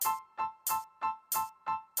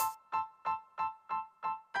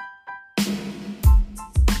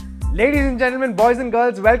Ladies and gentlemen, boys and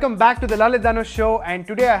girls, welcome back to the Lalit Dano Show. And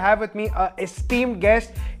today I have with me an esteemed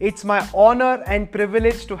guest. It's my honor and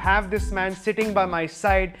privilege to have this man sitting by my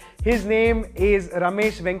side. His name is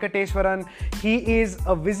Ramesh Venkateswaran. He is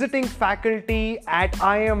a visiting faculty at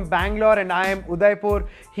IIM Bangalore and IIM Udaipur.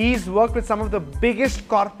 He's worked with some of the biggest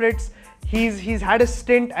corporates. He's had a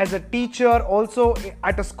stint as a teacher also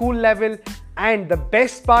at a school level, and the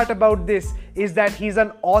best part about this is that he's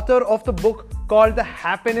an author of the book called The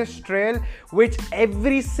Happiness Trail, which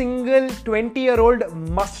every single 20-year-old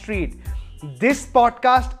must read. This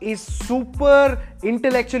podcast is super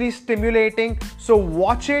intellectually stimulating, so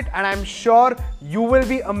watch it and I'm sure you will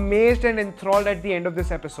be amazed and enthralled at the end of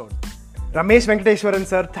this episode. Ramesh Venkateswaran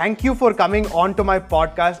sir, thank you for coming on to my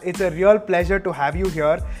podcast. It's a real pleasure to have you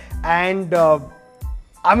here. And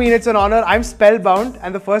I mean, it's an honor. I'm spellbound.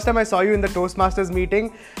 And the first time I saw you in the Toastmasters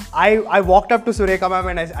meeting, I walked up to Surekha ma'am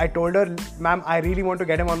and I told her, ma'am, I really want to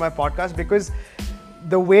get him on my podcast because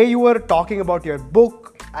the way you were talking about your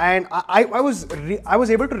book, and I was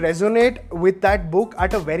able to resonate with that book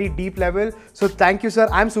at a very deep level. So thank you, sir.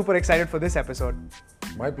 I'm super excited for this episode.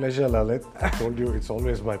 My pleasure, Lalit. I told you it's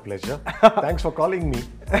always my pleasure. Thanks for calling me.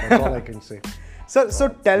 That's all I can say. So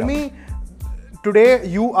tell me, today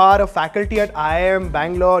you are a faculty at IIM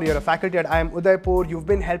Bangalore, you're a faculty at IIM Udaipur, you've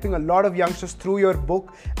been helping a lot of youngsters through your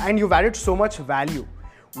book and you've added so much value.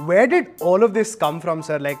 Where did all of this come from,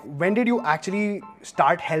 sir? Like, when did you actually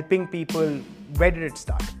start helping people? Where did it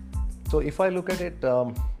start? So if I look at it,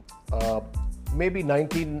 maybe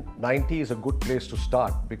 1990 is a good place to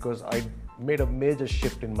start because I made a major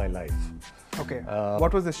shift in my life. Okay.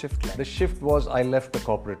 What was the shift like? The shift was I left the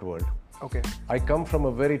corporate world. Okay. I come from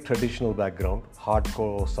a very traditional background,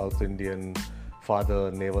 hardcore South Indian,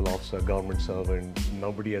 father, naval officer, government servant.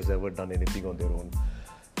 Nobody has ever done anything on their own.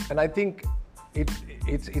 And I think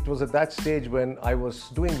it was at that stage when I was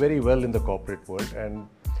doing very well in the corporate world. And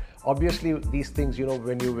obviously these things, you know,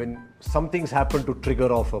 when some things happen to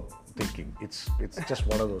trigger off a thinking, it's just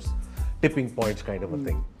one of those tipping points kind of a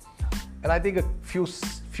thing. And I think a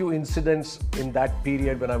few incidents in that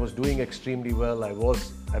period when I was doing extremely well, I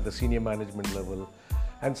was at the senior management level,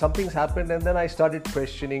 and some things happened, and then I started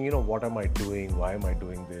questioning, you know, what am I doing? Why am I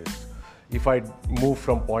doing this? If I move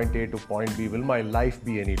from point A to point B, will my life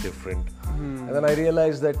be any different? And then I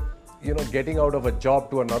realized that, you know, getting out of a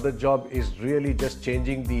job to another job is really just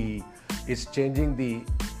changing the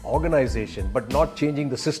organization, but not changing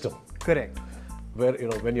the system. Correct. Where, you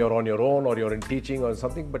know, when you're on your own or you're in teaching or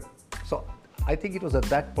something, but so I think it was at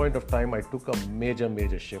that point of time I took a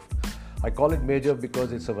major shift. I call it major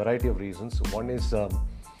because it's a variety of reasons. One is,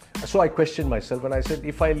 so I questioned myself and I said,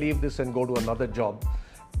 if I leave this and go to another job,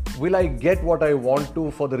 will I get what I want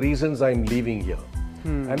to for the reasons I'm leaving here?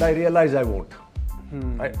 And I realized I won't.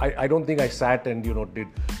 I don't think I sat and, you know,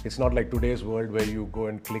 it's not like today's world where you go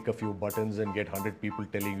and click a few buttons and get 100 people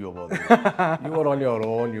telling you about it. You were on your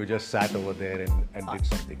own, you just sat over there and did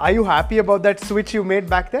something. Are you happy about that switch you made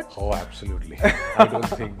back then? Oh, absolutely. I don't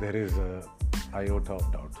think there is an iota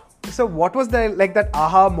of doubt. So what was that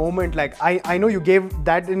aha moment? Like, I know you gave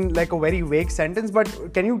that in like a very vague sentence,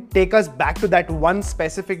 but can you take us back to that one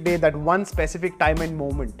specific day, that one specific time and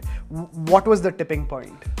moment? What was the tipping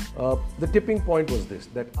point? The tipping point was this,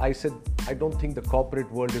 that I said, I don't think the corporate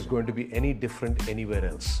world is going to be any different anywhere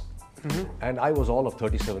else. And I was all of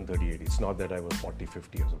 37, 38. It's not that I was 40,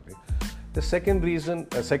 50 or something. The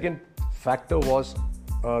second factor was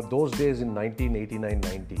those days in 1989,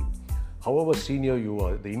 90. However senior you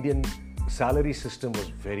are, the Indian salary system was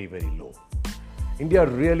very, very low. India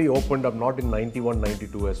really opened up, not in 91,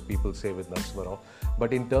 92 as people say with Narasimha Rao,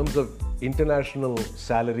 but in terms of international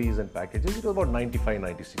salaries and packages, it was about 95,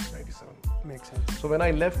 96, 97. Makes sense. So when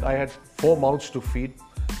I left, I had 4 mouths to feed.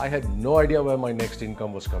 I had no idea where my next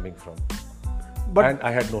income was coming from. And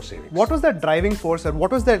I had no savings. What was that driving force, or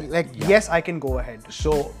what was that yes, I can go ahead?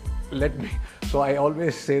 So I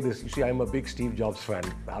always say this, you see, I'm a big Steve Jobs fan,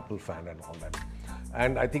 Apple fan and all that.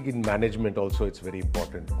 And I think in management also it's very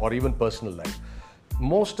important, or even personal life.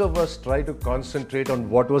 Most of us try to concentrate on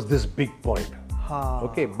what was this big point.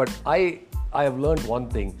 Okay, but I have learned one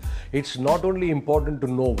thing. It's not only important to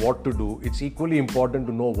know what to do, it's equally important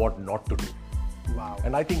to know what not to do. Wow.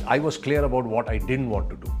 And I think I was clear about what I didn't want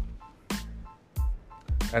to do.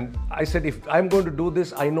 And I said, if I'm going to do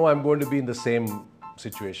this, I know I'm going to be in the same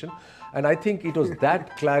situation. And I think it was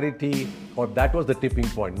that clarity, or that was the tipping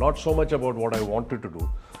point, not so much about what I wanted to do,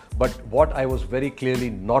 but what I was very clearly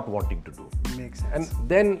not wanting to do. Makes sense. And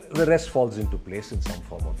then the rest falls into place in some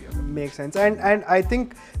form or the other. Makes sense. And I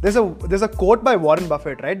think there's a quote by Warren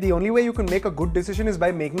Buffett, right? The only way you can make a good decision is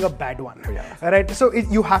by making a bad one. Yeah. Right? So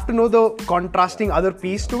you have to know the contrasting other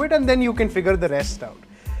piece to it, and then you can figure the rest out.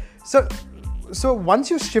 So once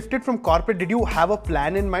you shifted from corporate, did you have a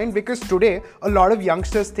plan in mind? Because today, a lot of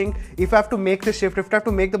youngsters think, if I have to make the shift, if I have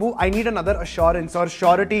to make the move, I need another assurance or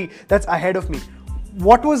surety that's ahead of me.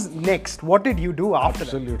 What was next? What did you do after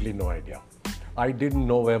that? Absolutely no idea. I didn't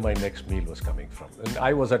know where my next meal was coming from. And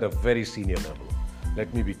I was at a very senior level.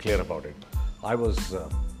 Let me be clear about it. I was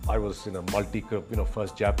in a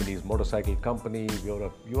first Japanese motorcycle company. You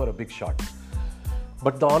were a big shot.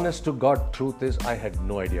 But the honest to God truth is, I had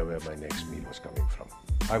no idea where my next meal was coming from.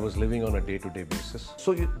 I was living on a day-to-day basis.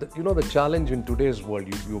 So, the challenge in today's world,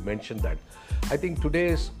 you mentioned that. I think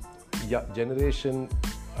today's generation,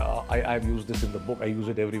 I've used this in the book, I use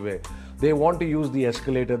it everywhere. They want to use the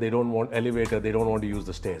escalator, they don't want elevator, they don't want to use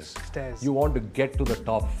the stairs. You want to get to the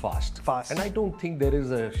top fast. And I don't think there is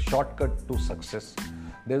a shortcut to success.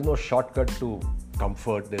 There's no shortcut to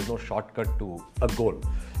comfort, there's no shortcut to a goal.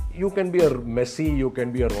 You can be a Messi, you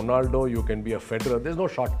can be a Ronaldo, you can be a Federer. There's no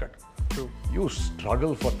shortcut. True. You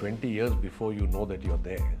struggle for 20 years before you know that you're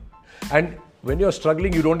there. And when you're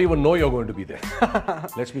struggling, you don't even know you're going to be there.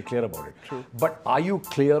 Let's be clear about it. True. But are you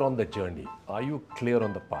clear on the journey? Are you clear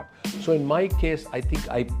on the path? So in my case, I think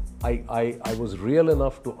I was real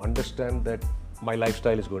enough to understand that my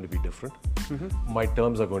lifestyle is going to be different. Mm-hmm. My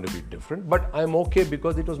terms are going to be different. But I'm okay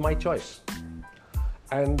because it was my choice.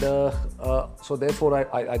 And so therefore,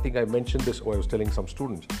 I think I mentioned this, or I was telling some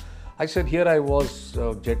students. I said, here I was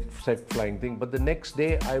jet set flying thing, but the next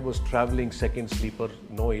day I was traveling second sleeper,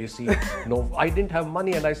 no AC, no, I didn't have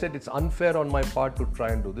money. And I said, it's unfair on my part to try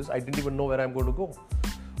and do this. I didn't even know where I'm going to go.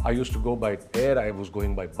 I used to go by air, I was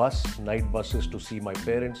going by bus, night buses to see my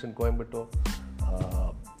parents in Coimbatore.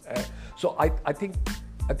 So I think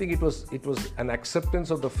it was an acceptance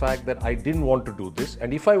of the fact that I didn't want to do this,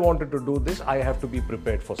 and if I wanted to do this, I have to be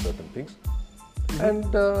prepared for certain things. Mm-hmm. And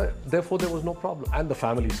therefore there was no problem. And the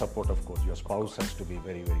family support, of course, your spouse has to be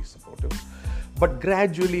very, very supportive. But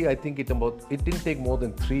gradually, I think it didn't take more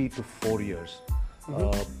than 3 to 4 years,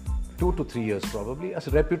 2 to 3 years probably, as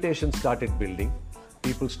a reputation started building.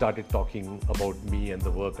 People started talking about me and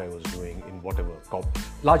the work I was doing in whatever,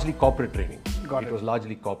 largely corporate training. It was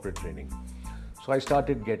largely corporate training. So I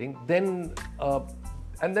started getting,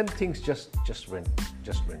 and then things just went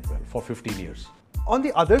well for 15 years. On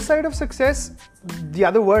the other side of success, the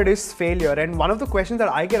other word is failure. And one of the questions that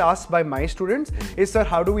I get asked by my students is, sir,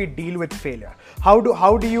 how do we deal with failure? How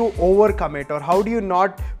do you overcome it? Or how do you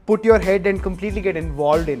not put your head and completely get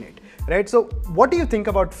involved in it? Right? So what do you think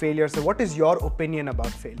about failure? So what is your opinion about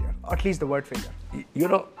failure? At least the word failure.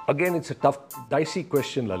 Again, it's a tough, dicey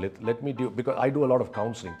question, Lalit. Let me because I do a lot of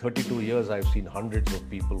counseling. 32 years, I've seen hundreds of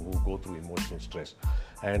people who go through emotional stress.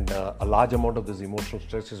 And a large amount of this emotional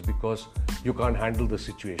stress is because you can't handle the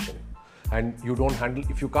situation. And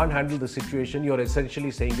if you can't handle the situation, you're essentially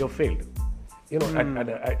saying you're failed.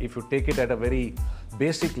 If you take it at a very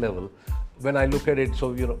basic level, when I look at it,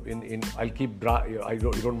 so I'll keep I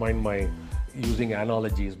don't mind my using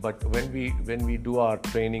analogies, but when we do our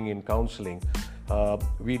training in counseling,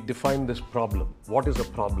 we define this problem. What is a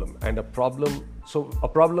problem? And a problem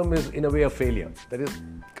is in a way a failure. That is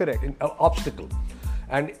correct. An obstacle,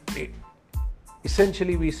 and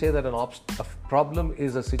essentially we say that a problem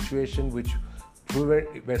is a situation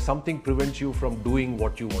where something prevents you from doing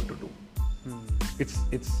what you want to do.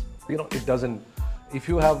 It doesn't.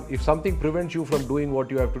 If something prevents you from doing what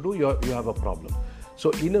you have to do, you have a problem. So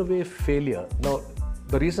in a way, failure. Now,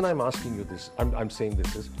 the reason I'm asking you this, I'm saying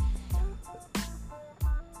this is,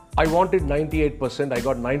 I wanted 98%, I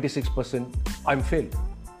got 96%, I'm failed.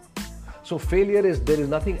 So failure there is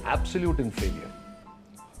nothing absolute in failure.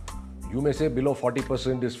 You may say below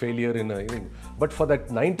 40% is failure in anything, but for that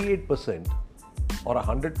 98% or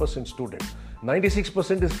 100% student,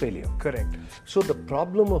 96% is failure. Correct. So the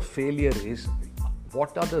problem of failure is,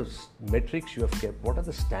 what are the metrics you have kept? What are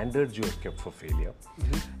the standards you have kept for failure?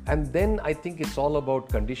 Mm-hmm. And then I think it's all about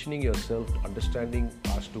conditioning yourself, understanding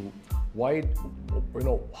as to why,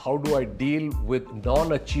 how do I deal with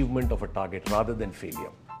non-achievement of a target rather than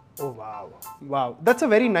failure? Oh, wow. Wow. That's a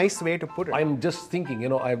very nice way to put it. I'm just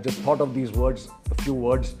thinking, I've just thought of these words, a few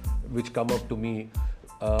words which come up to me.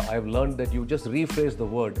 I've learned that you just rephrase the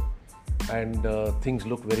word and things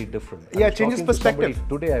look very different. Yeah, changes perspective.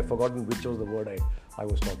 Today I've forgotten which was the word I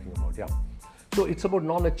was talking about. Yeah. So it's about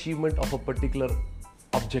non-achievement of a particular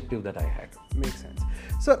objective that I had. Makes sense.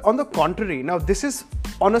 So on the contrary, now this is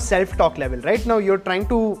on a self-talk level, right? Now you're trying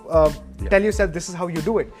to tell yourself this is how you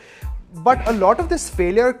do it. But a lot of this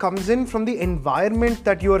failure comes in from the environment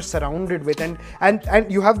that you are surrounded with, and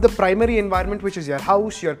you have the primary environment, which is your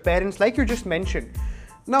house, your parents, like you just mentioned.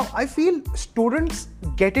 Now, I feel students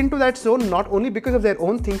get into that zone not only because of their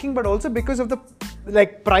own thinking, but also because of the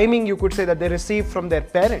priming, you could say, that they receive from their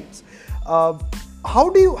parents. How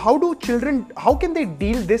can they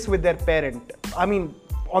deal this with their parent? I mean,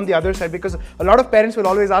 on the other side, because a lot of parents will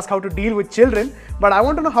always ask how to deal with children, but I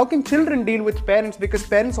want to know, how can children deal with parents? Because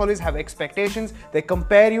parents always have expectations, they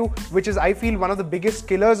compare you, which is, I feel, one of the biggest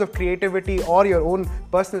killers of creativity or your own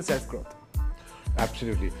personal self-growth.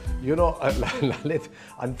 Absolutely. You know, Lalit,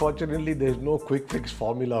 unfortunately, there's no quick fix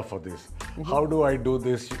formula for this. How do I do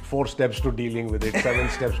this? 4 steps to dealing with it, 7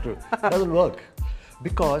 steps to... doesn't work.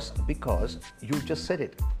 Because you just said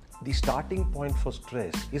it. The starting point for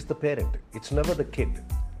stress is the parent. It's never the kid.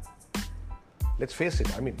 Let's face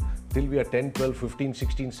it. I mean, till we are 10, 12, 15,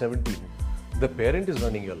 16, 17, the parent is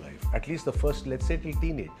running your life. At least the first, let's say, till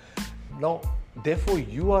teenage. Now, therefore,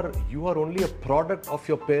 you are only a product of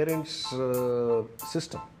your parents'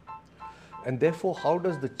 system, and therefore,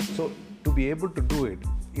 so to be able to do it,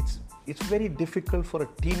 it's very difficult for a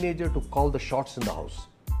teenager to call the shots in the house.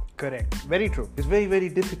 Correct. Very true. It's very, very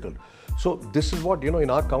difficult. So this is what,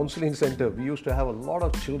 in our counseling center, we used to have a lot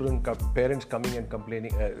of children, parents coming and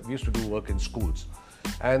complaining. We used to do work in schools.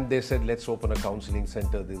 And they said, let's open a counseling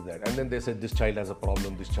center, this, that. And then they said, this child has a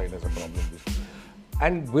problem, this child has a problem, this.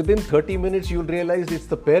 And within 30 minutes, you'll realize it's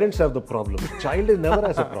the parents have the problem. The child never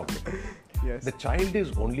has a problem. Yes. The child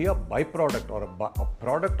is only a byproduct or a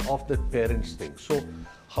product of the parents' thing. So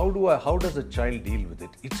how does a child deal with it?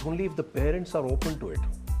 It's only if the parents are open to it.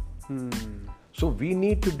 So we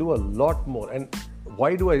need to do a lot more. And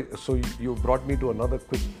why do so you brought me to another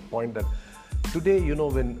quick point that today,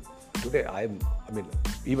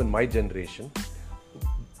 even my generation,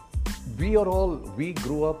 we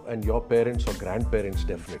grew up, and your parents or grandparents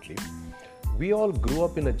definitely, we all grew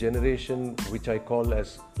up in a generation which I call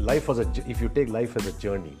as life as if you take life as a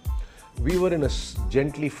journey, we were in a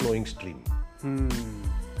gently flowing stream.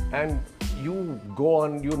 And you go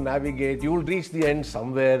on, you navigate, you will reach the end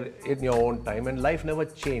somewhere in your own time, and life never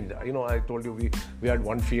changed. I told you we had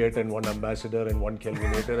one Fiat and one Ambassador and one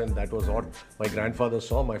Kelvinator, and that was what my grandfather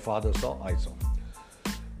saw, my father saw, I saw.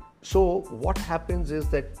 So what happens is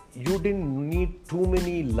that you didn't need too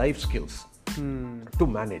many life skills to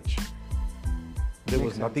manage. There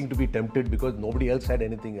was nothing to be tempted because nobody else had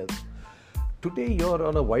anything else. Today you're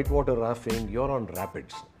on a whitewater rafting, you're on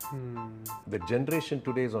rapids. The generation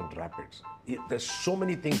today is on rapids. There's so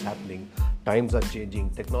many things happening. Times are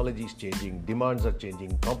changing, technology is changing, demands are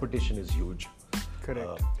changing, competition is huge.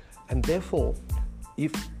 Correct. And therefore,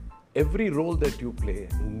 if every role that you play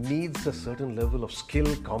needs a certain level of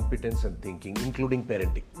skill, competence and thinking, including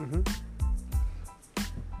parenting.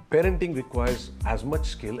 Parenting requires as much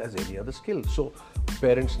skill as any other skill. So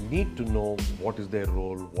parents need to know what is their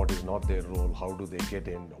role, what is not their role, how do they get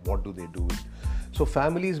in, what do they do. So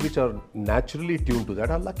families which are naturally tuned to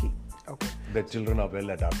that are lucky. Okay. Their children are well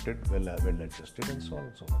adapted, well adjusted, and so on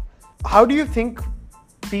and so on. How do you think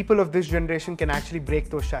people of this generation can actually break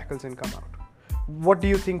those shackles and come out? What do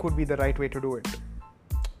you think would be the right way to do it?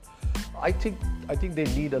 I think they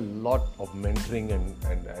need a lot of mentoring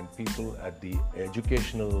and people at the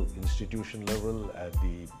educational institution level, at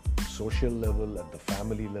the social level, at the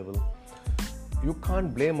family level. You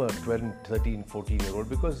can't blame a 12, 13, 14-year-old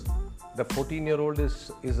because the 14-year-old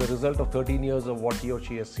is a result of 13 years of what he or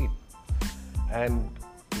she has seen. And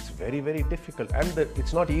it's very, very difficult. And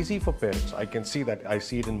it's not easy for parents. I can see that. I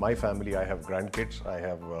see it in my family. I have grandkids. I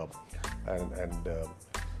have,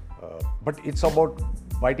 but it's about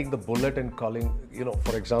biting the bullet and calling,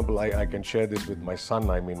 for example, I can share this with my son.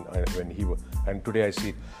 And today I see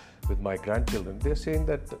it with my grandchildren. They're saying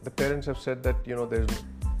that the parents have said that, there's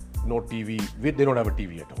no TV. They don't have a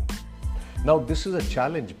TV at home. Now, this is a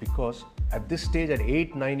challenge because at this stage, at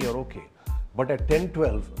 8, 9, you're okay. But at 10,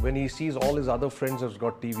 12, when he sees all his other friends have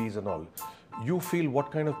got TVs and all, you feel,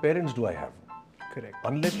 what kind of parents do I have? Correct.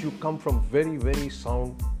 Unless you come from very, very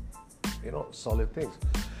sound, solid things.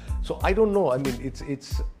 So I don't know. I mean,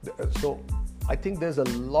 so I think there's a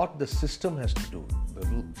lot the system has to do.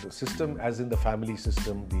 The system, as in the family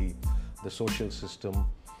system, the social system,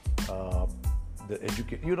 the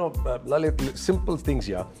education. Lalit, simple things.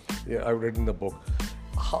 Yeah, I've read in the book.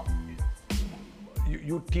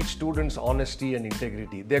 You teach students honesty and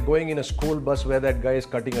integrity. They're going in a school bus where that guy is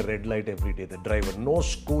cutting a red light every day. The driver. No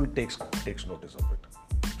school takes notice of it.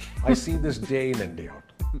 I see this day in and day out.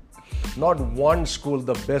 Not one school,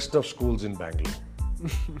 the best of schools in Bangalore.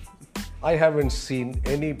 I haven't seen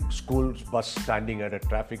any school bus standing at a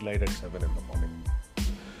traffic light at 7 in the morning.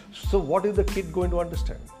 So what is the kid going to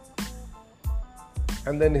understand?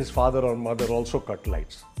 And then his father or mother also cut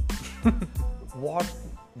lights. What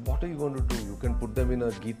are you going to do? You can put them in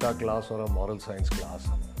a Gita class or a moral science class.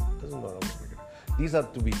 It doesn't matter. These are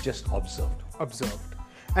to be just observed. Observed.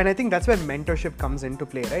 And I think that's where mentorship comes into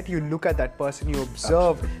play, right? You look at that person, you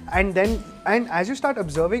observe, and as you start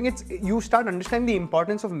observing, you start understanding the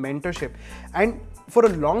importance of mentorship. And for a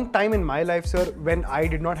long time in my life, sir, when I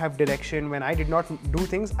did not have direction, when I did not do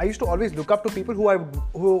things, I used to always look up to people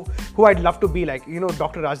who I'd love to be like. You know,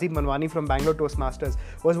 Dr. Rajdeep Manwani from Bangalore Toastmasters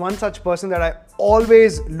was one such person that I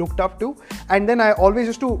always looked up to. And then I always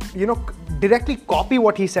used to, directly copy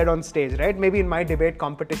what he said on stage, right? Maybe in my debate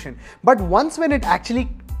competition. But once when it actually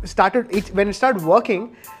when it started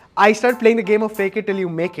working, I started playing the game of fake it till you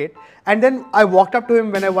make it. And then I walked up to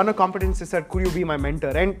him when I won a competition and said, could you be my mentor?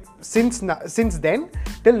 And since then,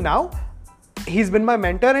 till now, he's been my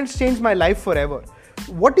mentor and it's changed my life forever.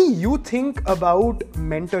 What do you think about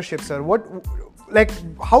mentorship, sir?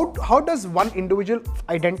 How does one individual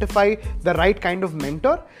identify the right kind of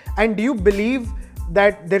mentor? And do you believe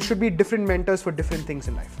that there should be different mentors for different things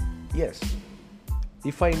in life? Yes.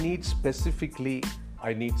 If I need specifically,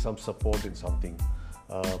 I need some support in something,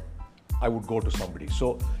 I would go to somebody.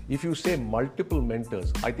 So if you say multiple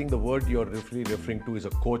mentors, I think the word you're referring to is a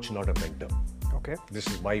coach, not a mentor. Okay. This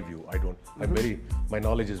is my view. My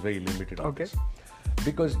knowledge is very limited on this.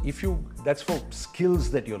 Because that's for skills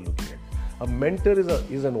that you're looking at. A mentor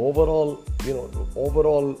is an overall,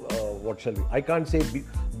 I can't say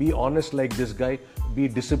be honest like this guy, be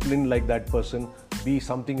disciplined like that person, be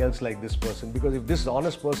something else like this person. Because if this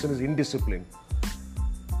honest person is indisciplined,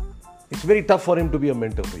 it's very tough for him to be a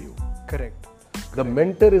mentor for you. Correct. The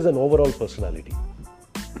mentor is an overall personality.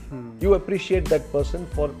 You appreciate that person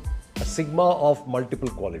for a sigma of multiple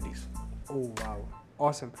qualities. Oh, wow.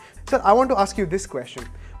 Awesome. Sir, I want to ask you this question.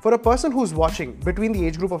 For a person who's watching between the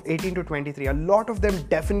age group of 18 to 23, a lot of them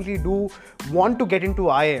definitely do want to get into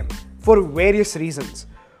IIM for various reasons.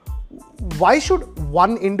 Why should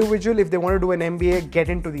one individual, if they want to do an MBA, get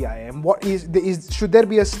into the IIM? Should there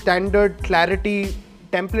be a standard clarity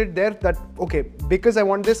template there that, okay, because I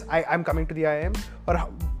want this, I'm coming to the IIM? Or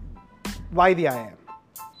why the IIM?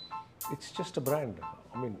 It's just a brand.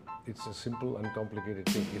 I mean, it's a simple, uncomplicated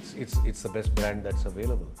thing. It's the best brand that's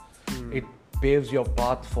available. It paves your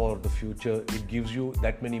path for the future. It gives you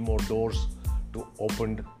that many more doors to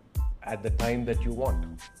open at the time that you want.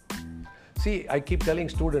 See, I keep telling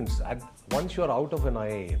students, once you're out of an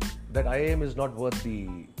IIM, that IIM is not worth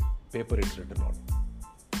the paper it's written on.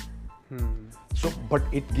 So, but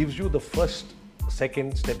it gives you the first,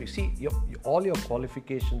 second step. You see, all your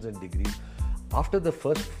qualifications and degrees, after the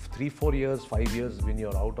first 3-4 years, 5 years, when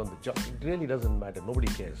you're out on the job, it really doesn't matter. Nobody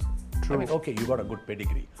cares. True. I mean, okay, you got a good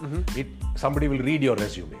pedigree. Somebody will read your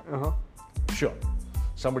resume. Sure.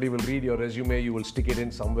 Somebody will read your resume, you will stick it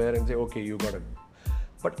in somewhere and say, okay, you got a...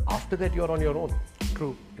 But after that, you're on your own.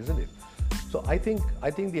 True. Isn't it? So I think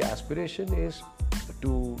the aspiration is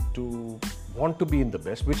to want to be in the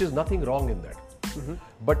best, which is nothing wrong in that.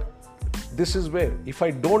 But this is where, if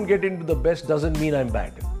I don't get into the best, doesn't mean I'm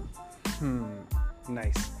bad.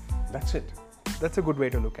 Nice. That's it. That's a good way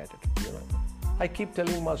to look at it. I keep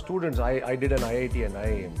telling my students, I did an IIT and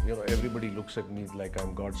IIM. Everybody looks at me like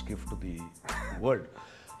I'm God's gift to the world.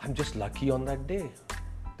 I'm just lucky on that day.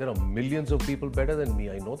 There are millions of people better than me.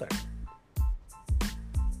 I know that.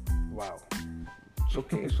 Wow. It's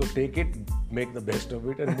okay. So take it, make the best of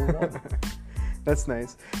it, and move on. That's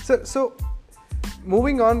nice. So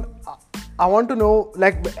moving on, I want to know,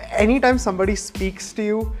 like, anytime somebody speaks to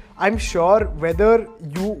you, I'm sure whether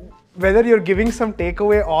you're giving some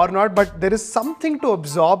takeaway or not, but there is something to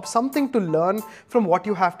absorb, something to learn from what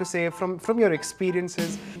you have to say, from your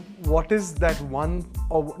experiences. What is that one,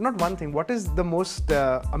 or not one thing, what is the most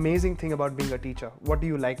amazing thing about being a teacher? What do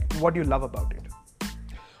you like, what do you love about it?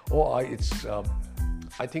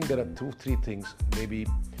 I think there are 2-3 things. Maybe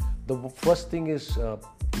the first thing is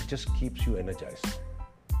it just keeps you energized.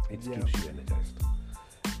 It keeps you energized.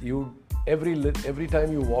 Every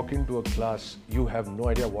time you walk into a class, you have no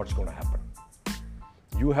idea what's going to happen.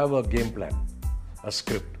 You have a game plan, a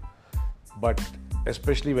script, but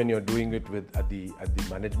especially when you're doing it at the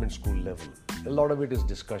management school level, a lot of it is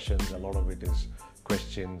discussions, a lot of it is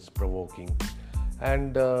questions, provoking,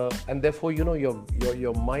 and therefore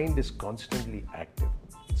your mind is constantly active.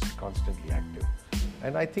 It's constantly active.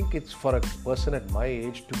 And I think it's for a person at my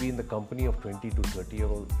age to be in the company of 20 to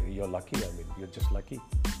 30-year-old, you're lucky. I mean, you're just lucky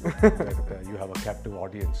that you have a captive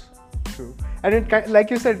audience. true. And it,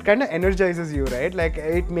 like you said, it kind of energizes you, right? Like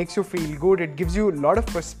it makes you feel good. It gives you a lot of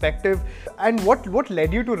perspective. And what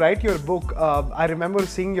led you to write your book? I remember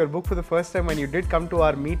seeing your book for the first time when you did come to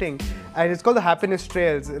our meeting, and it's called The Happiness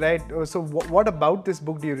Trails, right? So what about this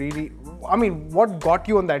book do you really, I mean, what got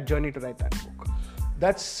you on that journey to write that book?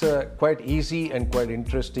 That's quite easy and quite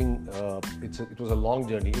interesting. It was a long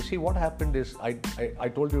journey. You see, what happened is, I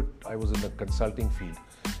told you I was in the consulting field.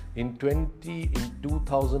 In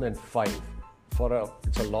 2005,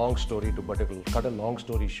 it's a long story but it will cut a long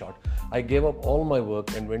story short. I gave up all my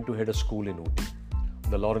work and went to head a school in Ooty.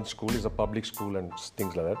 The Lawrence School is a public school and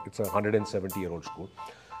things like that. It's a 170-year-old school.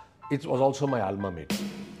 It was also my alma mater.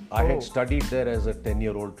 I had studied there as a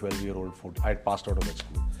 10-year-old, 12-year-old. I had passed out of that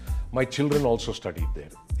school. My children also studied there.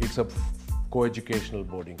 It's a co-educational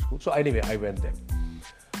boarding school. So anyway, I went there.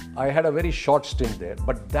 I had a very short stint there,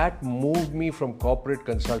 but that moved me from corporate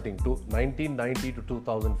consulting to 1990 to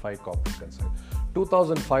 2005 corporate consulting.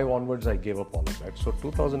 2005 onwards, I gave up all of that. So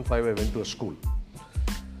 2005, I went to a school.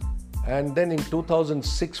 And then in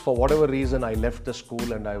 2006, for whatever reason, I left the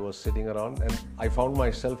school and I was sitting around and I found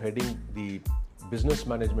myself heading the business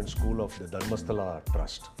management school of the Dharmasthala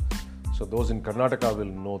Trust. So those in Karnataka will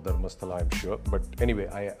know Dharmasthala, I'm sure. But anyway,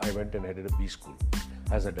 I went and headed a B school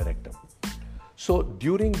as a director. So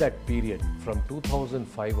during that period, from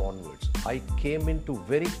 2005 onwards, I came into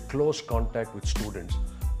very close contact with students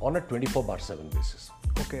on a 24/7 basis.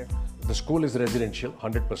 Okay. The school is residential,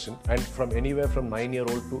 100%, and from anywhere from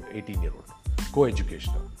 9-year-old to 18-year-old,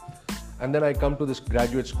 co-educational. And then I come to this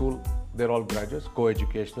graduate school, they're all graduates,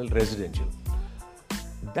 co-educational, residential.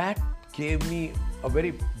 That gave me a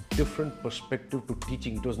very different perspective to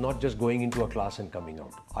teaching. It was not just going into a class and coming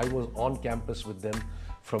out. I was on campus with them,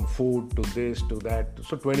 from food to this to that,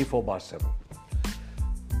 so 24/7.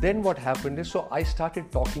 Then what happened is, so I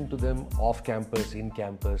started talking to them off campus, in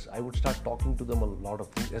campus. I would start talking to them a lot of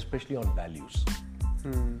things, especially on values.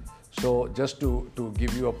 So just to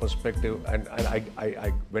give you a perspective, and I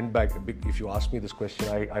went back, if you ask me this question,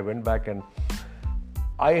 I went back and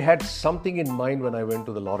I had something in mind when I went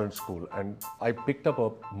to the Lawrence School, and I picked up a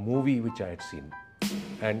movie which I had seen.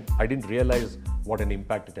 And I didn't realize what an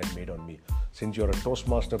impact it had made on me. Since you're a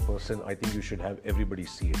Toastmaster person, I think you should have everybody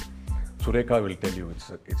see it. Surekha will tell you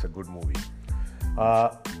it's a good movie.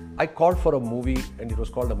 I called for a movie and it was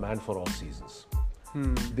called A Man for All Seasons.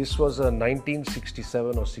 This was a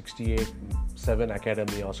 1967 or 68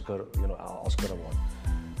 Academy Oscar award.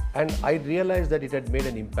 And I realized that it had made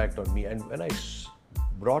an impact on me. And when I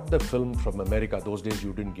brought the film from America, those days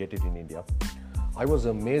you didn't get it in India, I was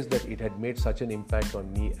amazed that it had made such an impact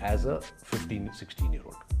on me as a 15,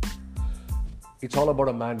 16-year-old. It's all about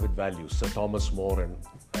a man with values, Sir Thomas More and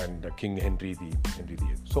King Henry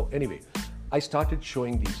VIII. So anyway, I started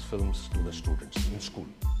showing these films to the students in school.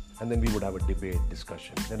 And then we would have a debate,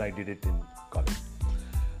 discussion. Then I did it in college.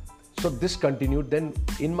 So this continued. Then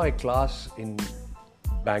in my class in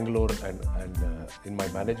Bangalore and in my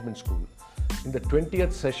management school, in the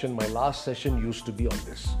 20th session, my last session used to be on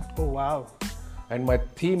this. Oh, wow. And my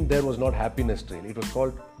theme there was not happiness trail. It was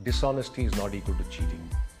called Dishonesty is not equal to cheating.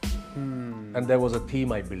 And there was a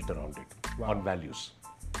theme I built around it, on values.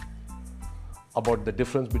 About the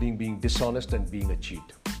difference between being dishonest and being a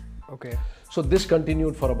cheat. Okay. So this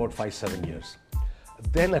continued for about 5-7 years.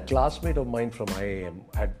 Then a classmate of mine from IIM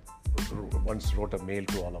had once wrote a mail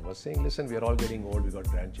to all of us saying, listen, we are all getting old, we got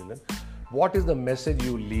grandchildren. What is the message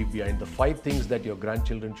you leave behind? The 5 things that your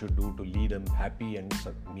grandchildren should do to lead a happy and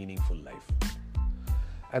meaningful life.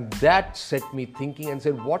 And that set me thinking and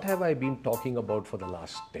said, what have I been talking about for the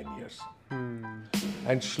last 10 years?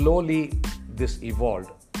 And slowly this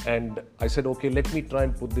evolved. And I said, okay, let me try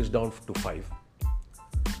and put this down to 5.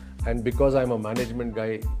 And because I'm a management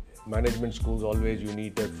guy, management schools always you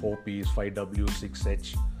need 4 Ps, 5 W, 6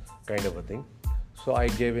 H kind of a thing. So I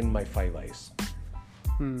gave in my 5 Is.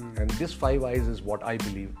 And this 5 Is is what I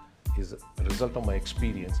believe is a result of my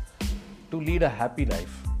experience to lead a happy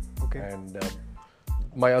life. Okay. And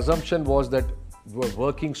my assumption was that we're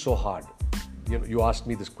working so hard. You asked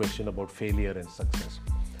me this question about failure and success.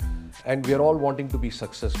 And we are all wanting to be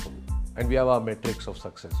successful. And we have our metrics of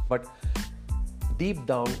success. But deep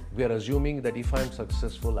down, we are assuming that if I'm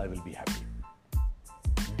successful, I will be happy.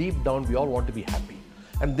 Deep down, we all want to be happy.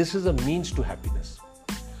 And this is a means to happiness.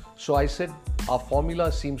 So I said, our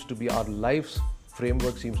formula seems to be, our life's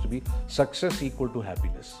framework seems to be success equal to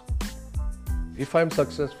happiness. If I'm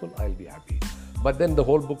successful, I'll be happy. But then the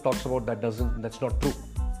whole book talks about that's not true.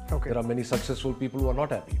 Okay. There are many successful people who are not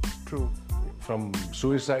happy. True. From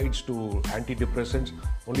suicides to antidepressants,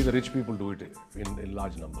 only the rich people do it in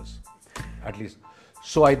large numbers, at least.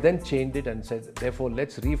 So I then changed it and said, therefore,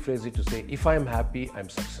 let's rephrase it to say, if I'm happy, I'm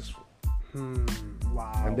successful.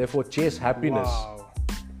 Wow. And therefore, chase happiness Wow.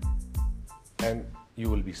 and you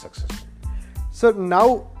will be successful. So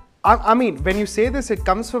now, I mean, when you say this, it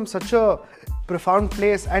comes from such a profound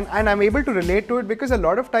place, and I'm able to relate to it because a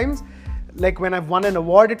lot of times, like when I've won an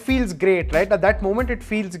award, it feels great, right? At that moment, it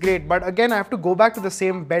feels great. But again, I have to go back to the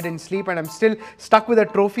same bed and sleep, and I'm still stuck with a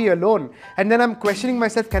trophy alone. And then I'm questioning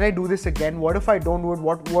myself, can I do this again? What if I don't do it?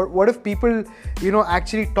 What if people,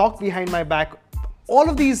 actually talk behind my back? All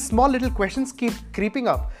of these small little questions keep creeping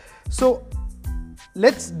up. So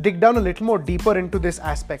let's dig down a little more deeper into this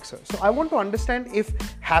aspect, sir. So I want to understand, if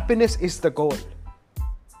happiness is the goal,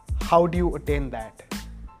 how do you attain that?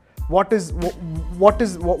 What are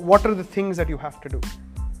the things that you have to do?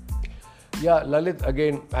 Yeah, Lalit,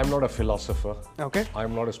 again, I'm not a philosopher. Okay.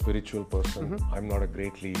 I'm not a spiritual person. I'm not a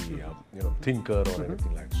greatly, thinker or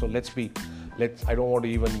anything like that. So I don't want to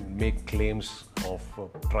even make claims of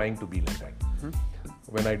trying to be like that.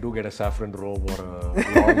 When I do get a saffron robe or a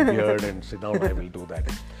long beard and sit down, I will do that.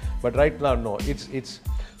 But right now, no,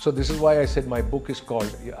 so this is why I said my book is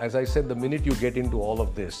called, as I said, the minute you get into all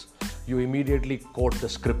of this, you immediately quote the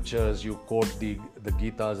scriptures, you quote the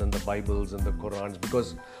Gitas and the Bibles and the Qurans,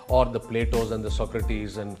 or the Platos and the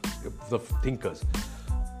Socrates and the thinkers.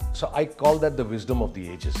 So I call that the wisdom of the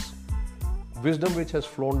ages. Wisdom which has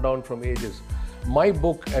flown down from ages. My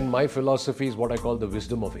book and my philosophy is what I call the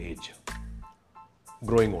wisdom of age.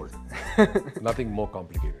 Growing old. Nothing more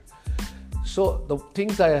complicated. So the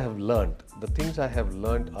things I have learned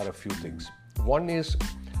are a few things. One is,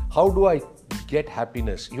 how do I get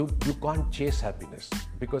happiness? You can't chase happiness,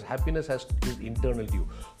 because happiness is internal to you.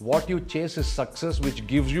 What you chase is success, which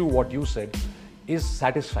gives you what you said is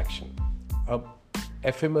satisfaction.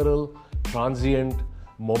 Ephemeral, transient,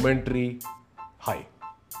 momentary high,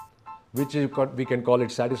 which we can call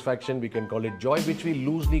it satisfaction, we can call it joy, which we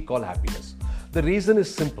loosely call happiness. The reason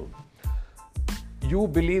is simple. You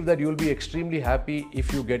believe that you will be extremely happy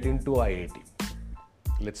if you get into IIT,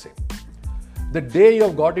 let's say. The day you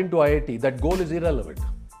have got into IIT, that goal is irrelevant.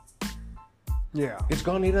 Yeah. It's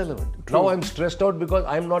gone irrelevant. True. Now I'm stressed out because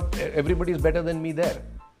everybody is better than me there.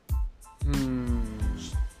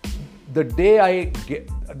 The day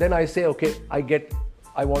then I say, okay,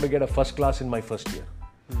 I want to get a first class in my first year.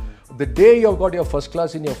 The day you've got your first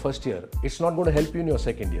class in your first year, it's not going to help you in your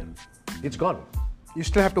second year. It's gone. You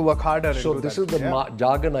still have to work harder. So this is the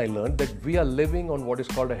jargon I learned, that we are living on what is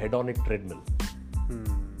called a hedonic treadmill.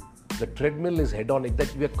 The treadmill is hedonic,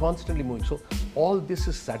 that we are constantly moving. So all this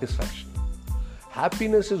is satisfaction.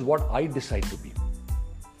 Happiness is what I decide to be.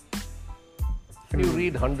 And you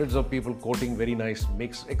read hundreds of people quoting very nice,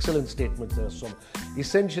 makes excellent statements. So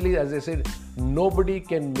essentially, as I said, nobody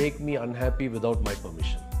can make me unhappy without my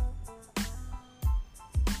permission.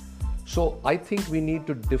 So I think we need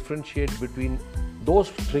to differentiate between those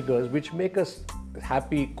triggers which make us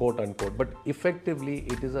happy, quote unquote, but effectively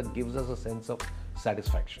it gives us a sense of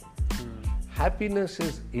satisfaction. Happiness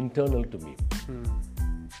is internal to me.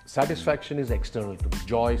 Satisfaction is external to me.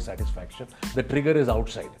 Joy, satisfaction. The trigger is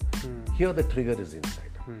outside. Here the trigger is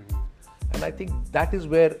inside. And I think that is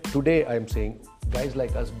where today I am saying guys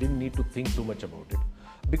like us didn't need to think too much about it,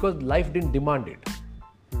 because life didn't demand it.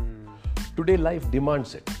 Today life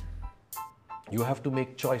demands it. You have to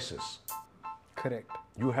make choices. Correct.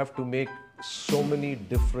 You have to make so many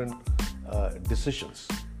different decisions,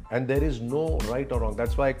 and there is no right or wrong.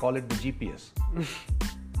 That's why I call it the GPS.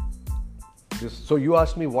 So you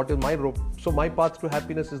asked me what is my rope. So my path to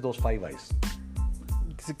happiness is those 5 eyes.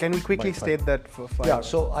 So can we quickly state that for 5 Yeah, eyes?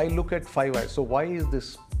 so I look at 5 eyes. So why is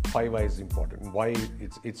this 5 eyes important? Why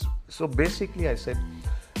it's so basically I said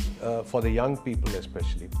for the young people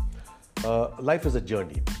especially, life is a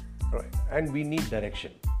journey, right? And we need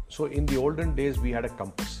direction. So in the olden days we had a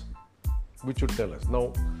compass which would tell us.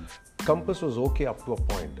 Now compass was okay up to a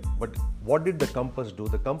point, but what did the compass do?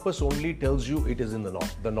 The compass only tells you it is in the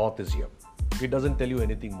north. The north is here. It doesn't tell you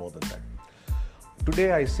anything more than that.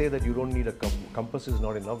 Today I say that you don't need a compass is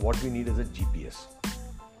not enough. What we need is a GPS.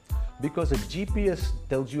 Because a GPS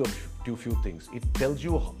tells you a few things. It tells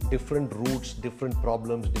you different routes, different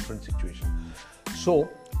problems, different situations. So,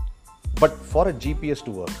 but for a GPS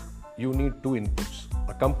to work, you need 2 inputs.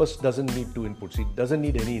 A compass doesn't need 2 inputs. It doesn't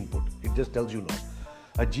need any input. It just tells you north.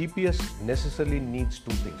 A GPS necessarily needs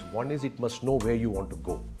 2 things. One is it must know where you want to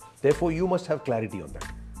go. Therefore, you must have clarity on that.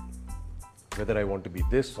 Whether I want to be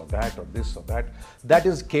this or that or this or that. That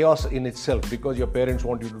is chaos in itself, because your parents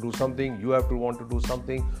want you to do something, you have to want to do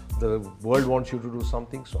something, the world wants you to do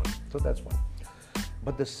something, so on. So that's one.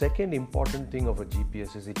 But the second important thing of a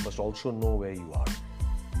GPS is it must also know where you are.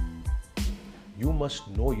 you must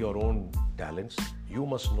know your own talents. You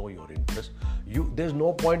must know your interests. There's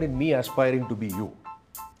no point in me aspiring to be you.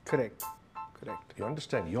 Correct. Correct. You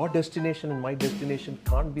understand? Your destination and my destination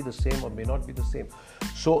can't be the same or may not be the same.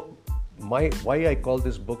 So why I call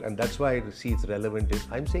this book, and that's why I see it's relevant, is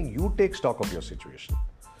I'm saying you take stock of your situation.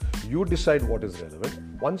 You decide what is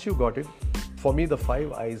relevant. Once you got it, for me the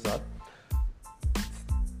 5 I's are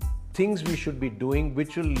things we should be doing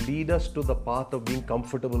which will lead us to the path of being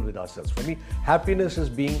comfortable with ourselves. For me, happiness is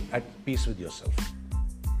being at peace with yourself.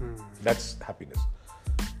 That's happiness.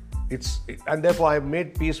 And therefore I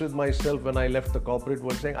made peace with myself when I left the corporate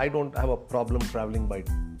world, saying I don't have a problem traveling by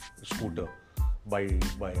scooter, by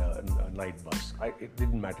a night bus. It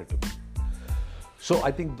didn't matter to me. So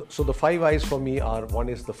I think, so the 5 I's for me are, one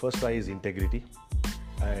is, the first I is integrity.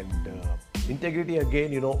 And integrity,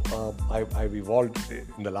 again, I've evolved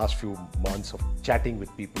in the last few months of chatting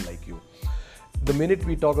with people like you. The minute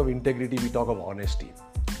we talk of integrity, we talk of honesty.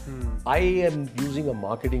 I am using a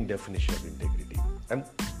marketing definition of integrity. And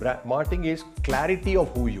marketing is clarity of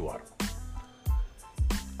who you are.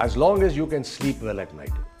 As long as you can sleep well at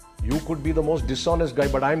night. You could be the most dishonest guy,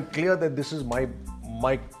 but I'm clear that this is my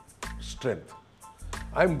strength.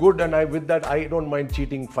 I'm good, and with that I don't mind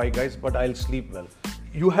cheating 5 guys, but I'll sleep well.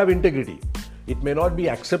 You have integrity. It may not be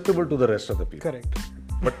acceptable to the rest of the people. Correct.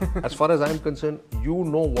 But as far as I'm concerned, you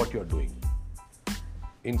know what you're doing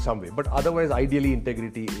in some way. But otherwise, ideally,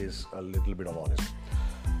 integrity is a little bit of honesty.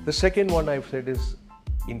 The second one I've said is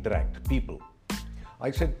interact, people.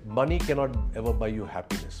 I said money cannot ever buy you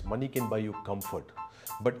happiness. Money can buy you comfort.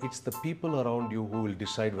 But it's the people around you who will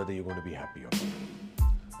decide whether you're going to be happy or not.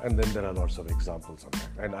 And then there are lots of examples of that.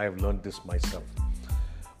 And I have learned this myself.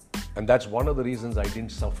 And that's one of the reasons I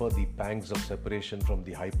didn't suffer the pangs of separation from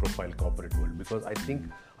the high-profile corporate world, because I think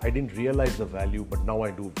I didn't realize the value, but now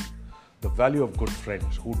I do. The value of good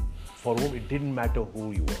friends for whom it didn't matter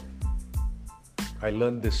who you were. I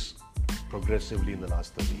learned this progressively in the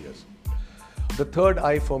last 30 years. The third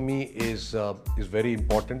I for me is very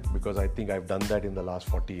important, because I think I've done that in the last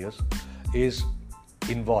 40 years, is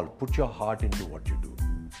involve. Put your heart into what you do.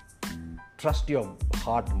 Trust your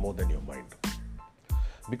heart more than your mind.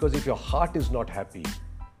 Because if your heart is not happy,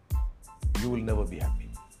 you will never be happy.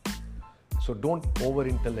 So don't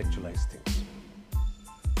over-intellectualize things.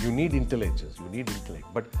 You need intelligence, you need intellect.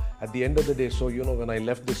 But at the end of the day, so when I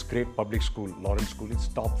left this great public school, Lawrence School, it's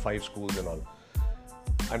top 5 schools and all,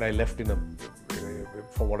 and I left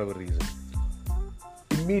for whatever reason.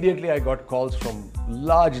 Immediately I got calls from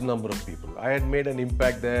large number of people. I had made an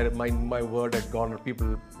impact there, my word had gone,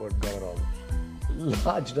 people had gone around.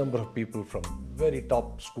 Large number of people from very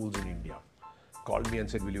top schools in India called me and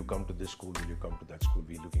said, will you come to this school, will you come to that school,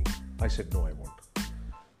 we're looking. I said, no, I won't.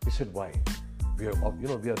 He said, why? We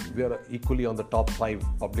are equally on the top 5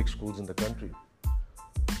 public schools in the country.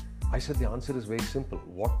 I said, the answer is very simple.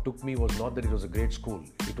 What took me was not that it was a great school.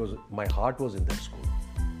 It was, my heart was in that school.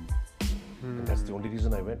 And that's the only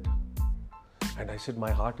reason I went. And I said,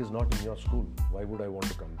 my heart is not in your school. Why would I want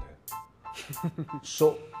to come there?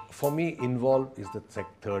 So for me, involve is the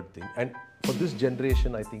third thing. And for this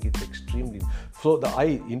generation, I think it's extremely, so the I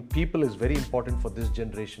in people is very important for this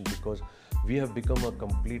generation, because we have become a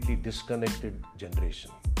completely disconnected generation.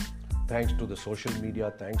 Thanks to the social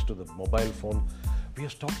media, thanks to the mobile phone, we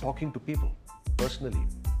have stopped talking to people personally.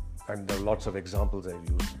 And there are lots of examples I've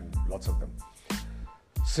used, and lots of them.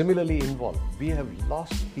 Similarly, involve. We have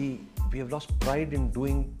lost pride in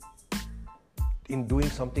doing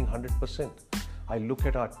something 100%. I look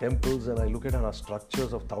at our temples and I look at our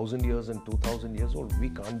structures of 1,000 years and 2,000 years old. We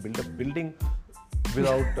can't build a building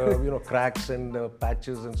without cracks and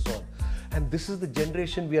patches and so on. And this is the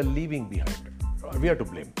generation we are leaving behind. We are to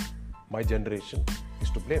blame. My generation is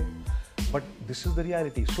to blame. But this is the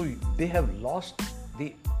reality. So they have lost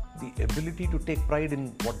the ability to take pride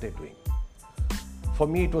in what they're doing. For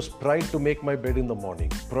me, it was pride to make my bed in the morning,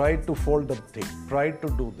 pride to fold the thing, pride to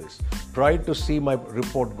do this, pride to see my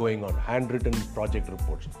report going on, handwritten project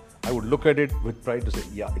reports. I would look at it with pride to say,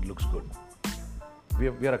 yeah, it looks good. We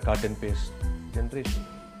are a cut and paste generation.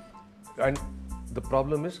 And the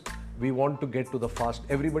problem is, we want to get to the fast.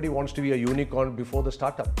 Everybody wants to be a unicorn before the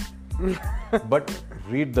startup. But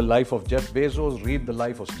read the life of Jeff Bezos, read the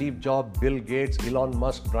life of Steve Jobs, Bill Gates, Elon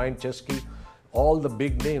Musk, Brian Chesky, all the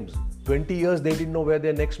big names. 20 years, they didn't know where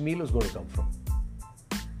their next meal was going to come from.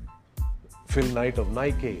 Phil Knight of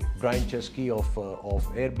Nike, Brian Chesky of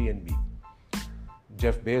Airbnb,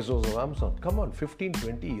 Jeff Bezos of Amazon. Come on, 15,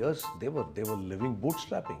 20 years, they were living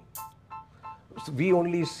bootstrapping. So we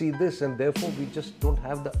only see this, and therefore we just don't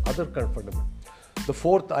have the other fundamental. The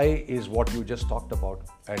fourth I is what you just talked about,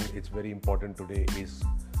 and it's very important today, is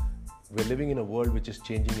we're living in a world which is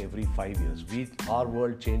changing every 5 years. Our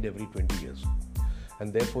world changed every 20 years.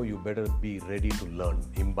 And therefore, you better be ready to learn,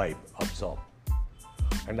 imbibe, absorb.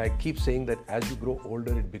 And I keep saying that as you grow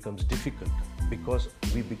older, it becomes difficult because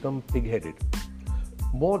we become pig-headed.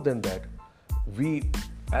 More than that,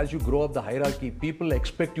 as you grow up the hierarchy, people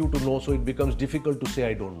expect you to know, so it becomes difficult to say,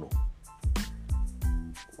 I don't know.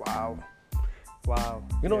 Wow. Wow.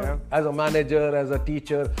 You know, as a manager, as a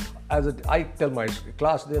teacher, I tell my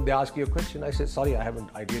class, then they ask you a question, I say, sorry, I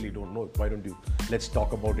really don't know. Why don't you, let's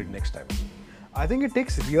talk about it next time. I think it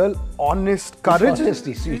takes real honest courage.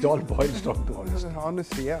 Honesty, see, it all boils down to honesty.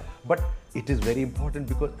 Honesty, yeah. But it is very important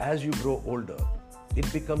because as you grow older, it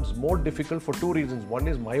becomes more difficult for two reasons. One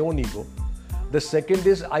is my own ego. The second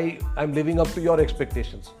is I'm living up to your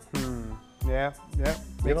expectations. Yeah.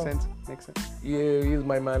 Makes sense. He is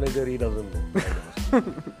my manager, he doesn't know.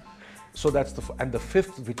 So that's and the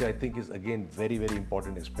fifth, which I think is again very, very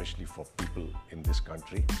important, especially for people in this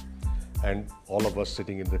country and all of us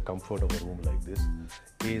sitting in the comfort of a room like this,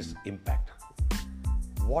 is impact.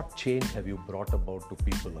 What change have you brought about to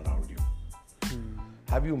people around you?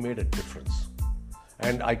 Have you made a difference?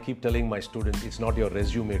 And I keep telling my students, it's not your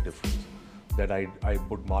resume difference that I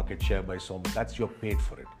put market share by so much. That's you're paid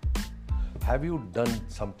for it. Have you done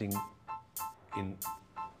something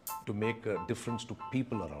to make a difference to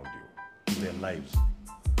people around you, to their lives,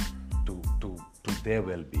 to their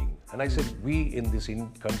well-being? And I said, we in this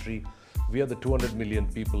country, we are the 200 million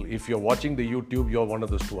people. If you're watching the YouTube, you're one of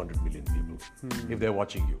those 200 million people, if they're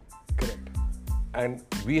watching you. Correct. And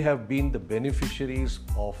we have been the beneficiaries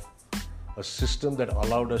of a system that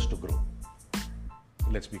allowed us to grow.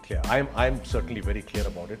 Let's be clear. I'm certainly very clear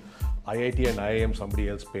about it. IIT and IIM, somebody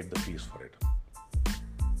else paid the fees for it.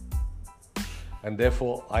 And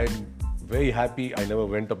therefore, I'm very happy. I never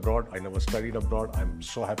went abroad. I never studied abroad. I'm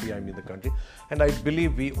so happy I'm in the country. And I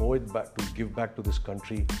believe we owe it back to give back to this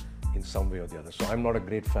country in some way or the other. So I'm not a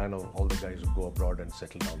great fan of all the guys who go abroad and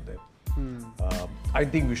settle down there. I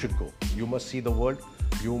think we should go. You must see the world.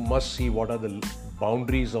 You must see what are the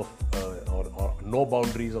boundaries of, or no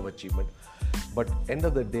boundaries of achievement. But end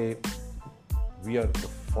of the day, we are the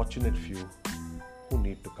fortunate few who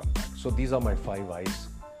need to come back. So these are my 5 eyes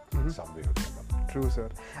in some way or the other. True, sir.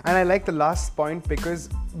 And I like the last point because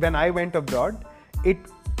when I went abroad,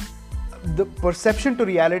 the perception to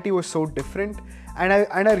reality was so different. And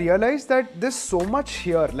I realized that there's so much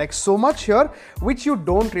here, which you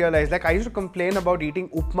don't realize. Like I used to complain about eating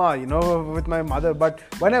upma, with my mother. But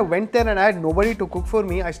when I went there and I had nobody to cook for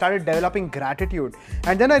me, I started developing gratitude.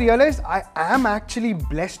 And then I realized I am actually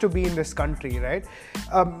blessed to be in this country, right?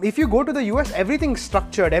 If you go to the US, everything's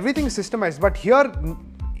structured, everything's systemized. But here,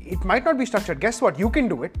 it might not be structured. Guess what? You can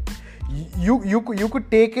do it. You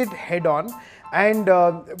could take it head on. And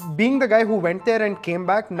being the guy who went there and came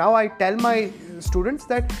back, now I tell my students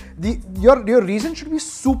that your reason should be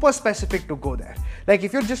super specific to go there. Like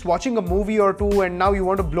if you're just watching a movie or two and now you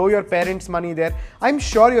want to blow your parents' money there, I'm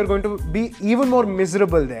sure you're going to be even more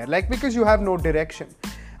miserable there, because you have no direction.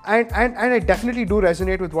 And I definitely do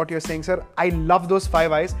resonate with what you're saying, sir. I love those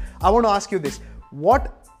 5 eyes. I want to ask you this.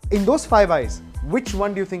 In those 5 eyes, which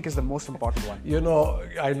one do you think is the most important one?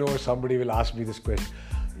 I know somebody will ask me this question.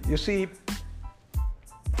 You see,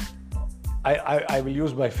 I will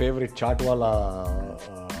use my favorite Chartwala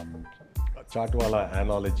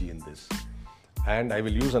analogy in this. And I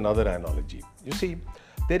will use another analogy. You see,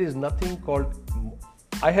 there is nothing called,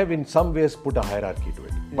 I have in some ways put a hierarchy to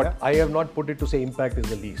it, but I have not put it to say impact is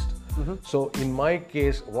the least. So in my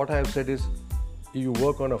case, what I have said is, you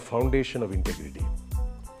work on a foundation of integrity.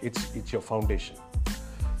 It's your foundation.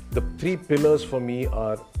 The 3 pillars for me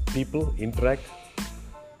are people, interact,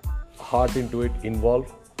 heart into it,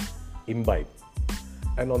 involve, imbibe.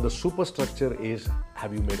 And on the superstructure is,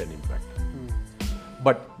 have you made an impact?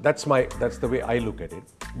 But that's the way I look at it.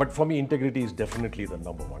 But for me, integrity is definitely the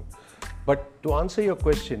number one. But to answer your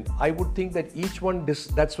question, I would think that each one,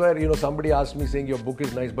 that's where, somebody asked me saying your book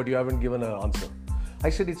is nice, but you haven't given an answer. I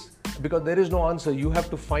said it's because there is no answer. You have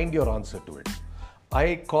to find your answer to it.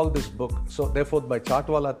 I call this book, so therefore my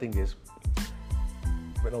Chartwala thing is,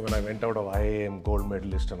 when I went out of IIM, gold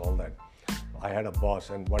medalist and all that, I had a boss,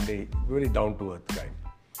 and one day, very down-to-earth guy,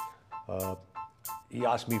 he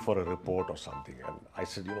asked me for a report or something, and I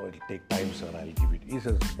said, it'll take time, sir, I'll give it. He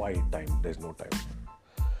says, why time? There's no time.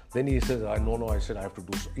 Then he says, no, I said, I have to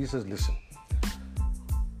do so. He says, listen,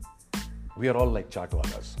 we are all like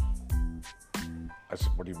Chartwalas. I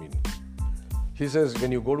said, what do you mean? He says,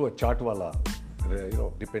 when you go to a Chartwala,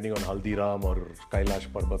 depending on Haldiram or Kailash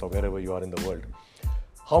Parbat or wherever you are in the world,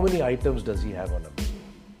 how many items does he have on a menu?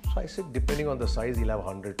 So I said, depending on the size, he'll have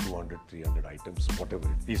 100, 200, 300 items, whatever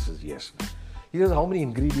it is. He says, yes. He says, how many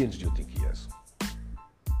ingredients do you think he has?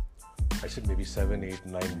 I said, maybe 7, 8,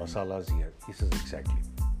 9 masalas he has. He says, exactly.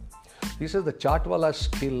 He says, the chaatwala's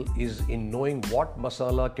skill is in knowing what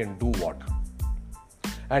masala can do what.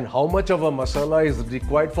 And how much of a masala is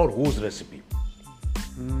required for whose recipe.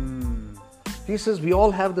 He says, we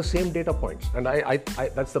all have the same data points. And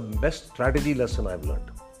that's the best strategy lesson I've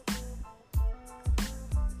learned.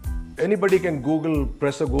 Anybody can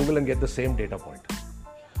press a Google and get the same data point.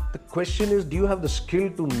 The question is, do you have the skill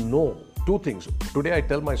to know two things? Today I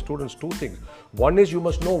tell my students two things. One is you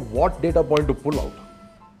must know what data point to pull out.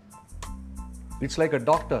 It's like a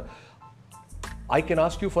doctor. I can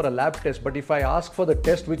ask you for a lab test, but if I ask for the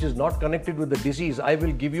test which is not connected with the disease, I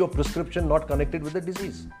will give you a prescription not connected with the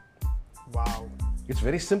disease. Wow. It's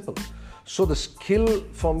very simple. So the skill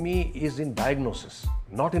for me is in diagnosis,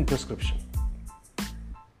 not in prescription.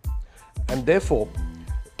 And therefore,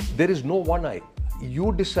 there is no one eye.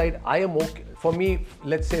 You decide, I am okay. For me,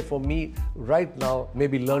 let's say for me, right now,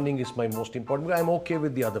 maybe learning is my most important, but I'm okay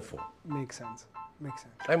with the other 4. Makes sense. Makes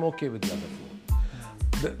sense. I'm okay with the other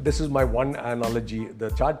 4. This is my one analogy.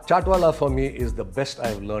 The chaatwala for me is the best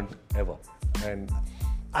I've learned ever. And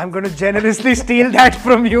I'm going to generously steal that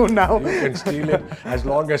from you now. you can steal it as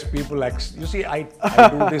long as people you see, I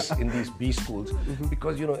do this in these B schools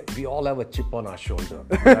because, you know, we all have a chip on our shoulder.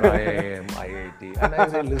 We are IIM, IIT. And I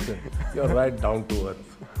say, listen, you're right down to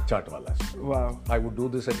earth chaatwalas. Wow. I would do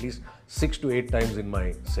this at least 6 to 8 times in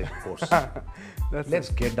my course.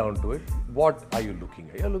 Let's get down to it. What are you looking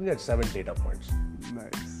at? You're looking at 7 data points.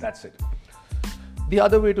 Nice. That's it. The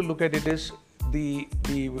other way to look at it is, the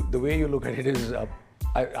way you look at it is,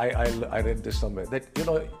 I read this somewhere, that, you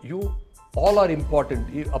know, you all are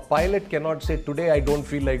important. A pilot cannot say, today I don't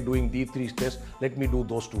feel like doing these 3 tests, let me do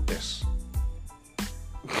those 2 tests.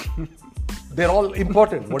 They're all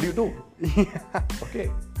important. What do you do? Yeah.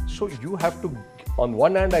 Okay. So you have to, on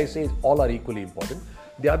one hand I say all are equally important.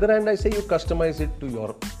 The other hand I say you customize it to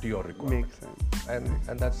your requirement. Makes sense.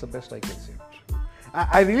 And that's the best I can say.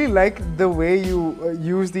 I really like the way you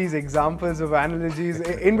use these examples of analogies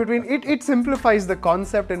in between. It simplifies the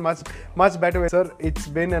concept in much better way. Sir, it's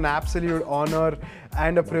been an absolute honor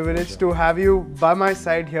and a privilege to have you by my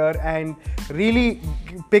side here and really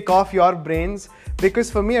pick off your brains, because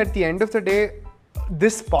for me, at the end of the day,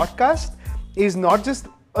 this podcast is not just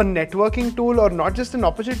a networking tool or not just an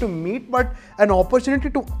opportunity to meet, but an opportunity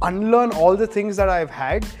to unlearn all the things that I've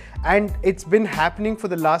had. And it's been happening for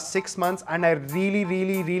the last 6 months, and I really,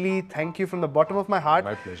 really, really thank you from the bottom of my heart.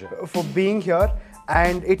 My pleasure. For being here.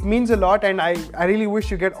 And it means a lot, and I really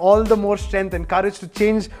wish you get all the more strength and courage to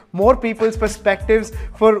change more people's perspectives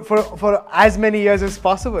for as many years as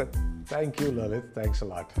possible. Thank you, Lalit. Thanks a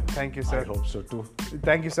lot. Thank you, sir. I hope so too.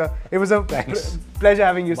 Thank you, sir. It was a pleasure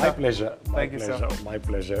having you, sir. My pleasure. Thank you, sir. My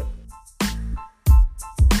pleasure.